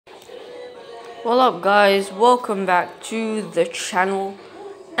What up guys, welcome back to the channel.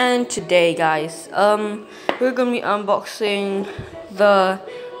 And today guys, we're gonna be unboxing the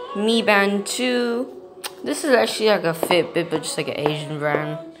Mi Band 2. This is actually like a Fitbit but just like an Asian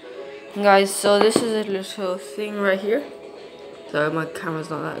brand. And guys, so this is a little thing right here. Sorry, my camera's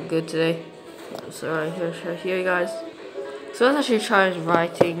not that good today. So right here guys. So let's actually try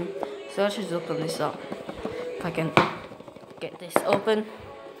writing. So let's just open this up. If I can get this open.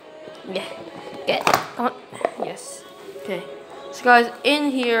 Come on. Yes. Okay. So guys,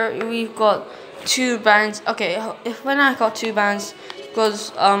 in here we've got two bands. Okay, when I got two bands,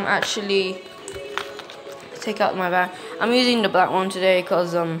 because actually take out my band. I'm using the black one today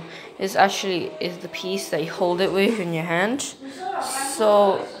because it's actually is the piece that you hold it with in your hand.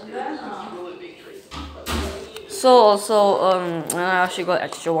 So also I actually got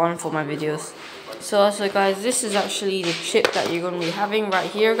extra one for my videos. So guys, this is actually the chip that you're gonna be having right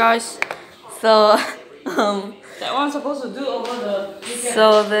here, guys. So that one's supposed to do over the.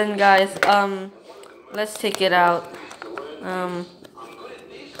 So then, guys, let's take it out.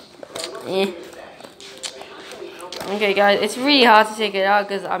 Okay, guys, it's really hard to take it out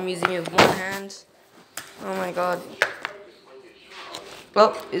because I'm using it with one hand. Oh my god.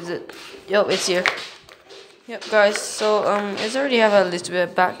 Oh, is it? Yep, it's here. Yep, guys. So it's already have a little bit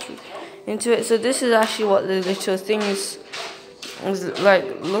of battery into it. So this is actually what the little thing is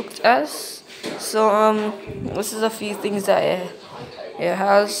like looked as. So this is a few things that it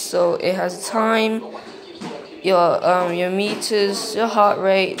has. So it has time, your meters, your heart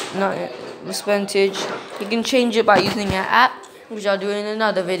rate, not percentage. You can change it by using an app, which I'll do in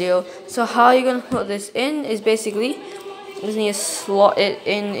another video. So how you're gonna put this in is basically you just need to slot it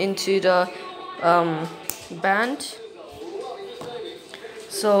into the band.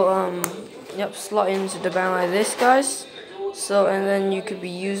 So yep, slot into the band like this, guys. So and then you could be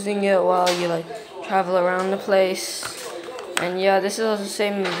using it while you like travel around the place. And yeah, this is also the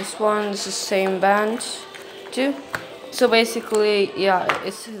same with this one. This is the same band too. So basically, yeah,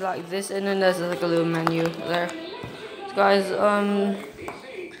 it's like this, and then there's like a little menu there. So guys,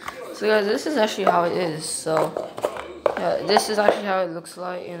 this is actually how it is. So yeah, this is actually how it looks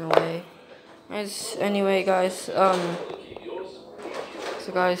like in a way. Anyway, guys, so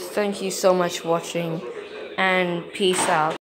guys, thank you so much for watching, and peace out.